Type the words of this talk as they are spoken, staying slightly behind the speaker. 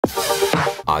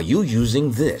Are you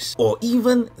using this or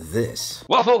even this?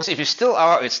 Well folks, if you still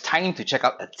are, it's time to check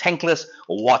out a tankless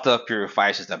water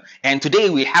purifier system. And today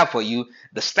we have for you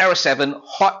the Sterra 7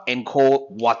 hot and cold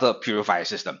water purifier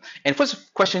system. And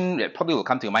first question that probably will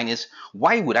come to your mind is,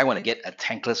 why would I want to get a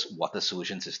tankless water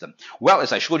solution system? Well,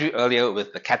 as I showed you earlier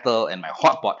with the kettle and my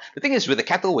hot pot, the thing is with the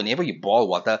kettle, whenever you boil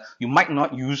water, you might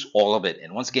not use all of it.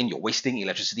 And once again, you're wasting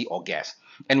electricity or gas.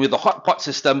 And with the hot pot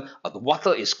system, the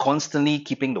water is constantly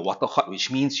keeping the water hot, which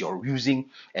means you're using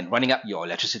and running up your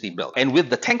electricity bill. And with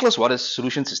the tankless water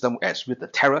solution system, as with the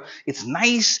Terra, it's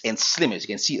nice and slim. As you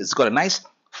can see, it's got a nice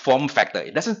form factor.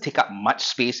 It doesn't take up much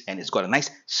space and it's got a nice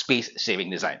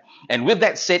space-saving design. And with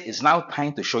that said, it's now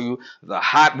time to show you the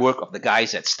hard work of the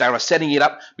guys at Sterra setting it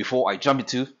up before I jump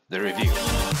into the review.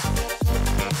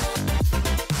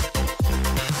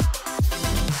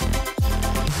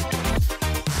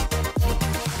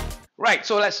 Right,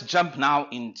 so let's jump now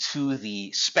into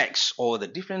the specs or the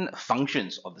different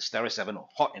functions of the Sterra 7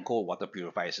 hot and cold water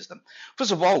purifier system.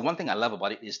 First of all, one thing I love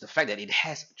about it is the fact that it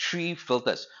has 3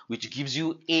 filters, which gives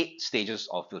you 8 stages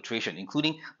of filtration,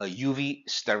 including a UV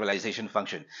sterilization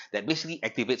function that basically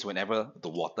activates whenever the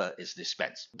water is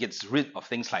dispensed. It gets rid of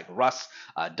things like rust,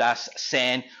 dust,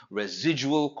 sand,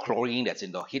 residual chlorine that's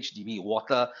in the HDB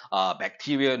water,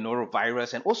 bacteria,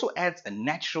 norovirus, and also adds a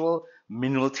natural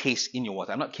mineral taste in your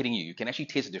water. I'm not kidding you. You can actually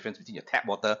taste the difference between your tap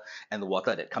water and the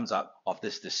water that comes out of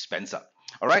this dispenser.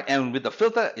 All right, and with the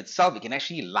filter itself, it can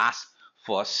actually last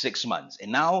for 6 months. And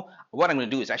now what I'm going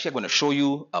to do is actually I'm going to show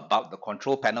you about the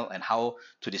control panel and how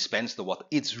to dispense the water.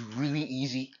 It's really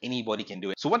easy. Anybody can do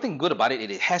it. So one thing good about it,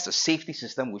 it has a safety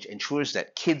system which ensures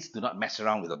that kids do not mess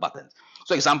around with the buttons.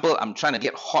 So example, I'm trying to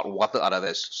get hot water out of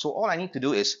this. So all I need to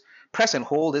do is press and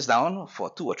hold this down for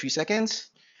 2 or 3 seconds.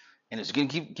 And it's going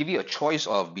to give you a choice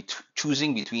of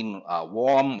choosing between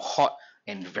warm, hot,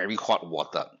 and very hot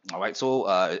water. All right, so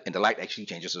and the light actually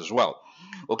changes as well.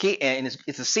 Okay, and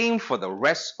it's the same for the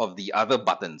rest of the other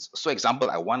buttons. So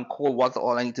example, I want cold water.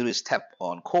 All I need to do is tap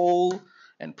on cold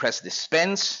and press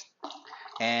dispense,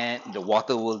 and the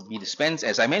water will be dispensed.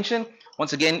 As I mentioned,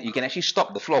 once again, you can actually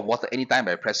stop the flow of water anytime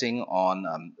by pressing on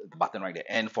the button right there.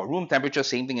 And for room temperature,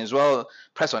 same thing as well.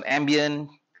 Press on ambient,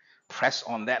 press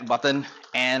on that button,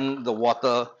 and the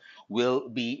water will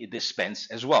be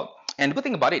dispensed as well. And the good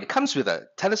thing about it, it comes with a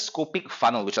telescopic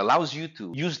funnel which allows you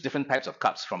to use different types of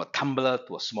cups, from a tumbler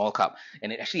to a small cup,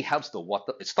 and it actually helps the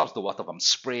water, it stops the water from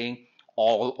spraying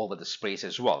all over the sprays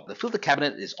as well. The filter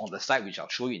cabinet is on the side, which I'll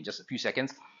show you in just a few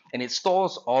seconds, and it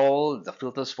stores all the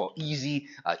filters for easy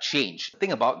change. The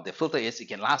thing about the filter is it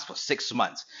can last for 6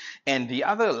 months. And the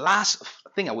other last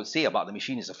thing I would say about the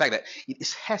machine is the fact that it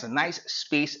has a nice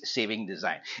space-saving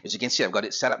design. As you can see, I've got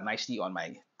it set up nicely on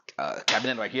my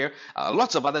cabinet right here.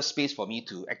 Lots of other space for me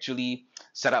to actually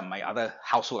set up my other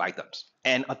household items.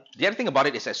 And the other thing about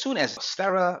it is, as soon as the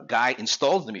Sterra guy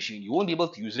installs the machine, you won't be able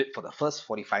to use it for the first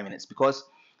 45 minutes because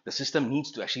the system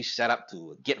needs to actually set up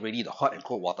to get ready the hot and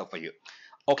cold water for you.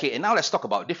 Okay, and now let's talk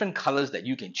about different colors that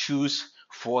you can choose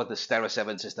for the Sterra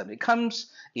 7 system. It comes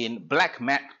in black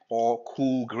matte or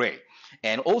cool gray.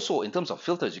 And also in terms of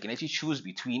filters, you can actually choose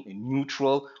between a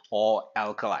neutral or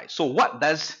alkali. So what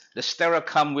does the Sterra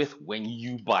come with when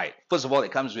you buy it? First of all,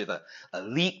 it comes with a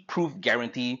leak-proof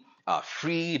guarantee,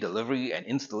 free delivery and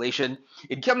installation.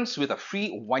 It comes with a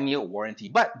free 1-year warranty,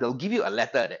 but they'll give you a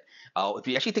letter that if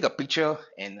you actually take a picture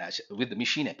and with the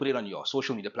machine and put it on your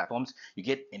social media platforms, you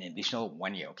get an additional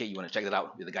 1 year. Okay, you want to check that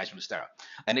out with the guys from Sterra.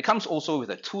 And it comes also with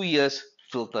a 2 years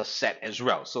filter set as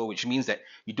well, so which means that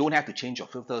you don't have to change your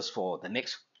filters for the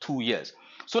next 2 years.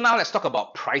 So now let's talk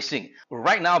about pricing.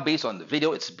 Right now, based on the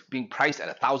video, it's being priced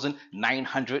at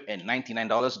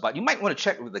 $1,999, but you might want to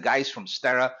check with the guys from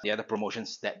Sterra the other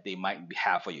promotions that they might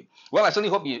have for you. Well, I certainly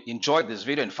hope you enjoyed this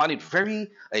video and found it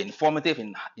very informative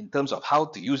in terms of how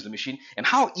to use the machine and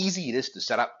how easy it is to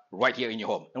set up right here in your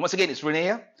home. And once again, it's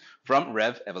Renee from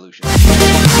Revv Evolution.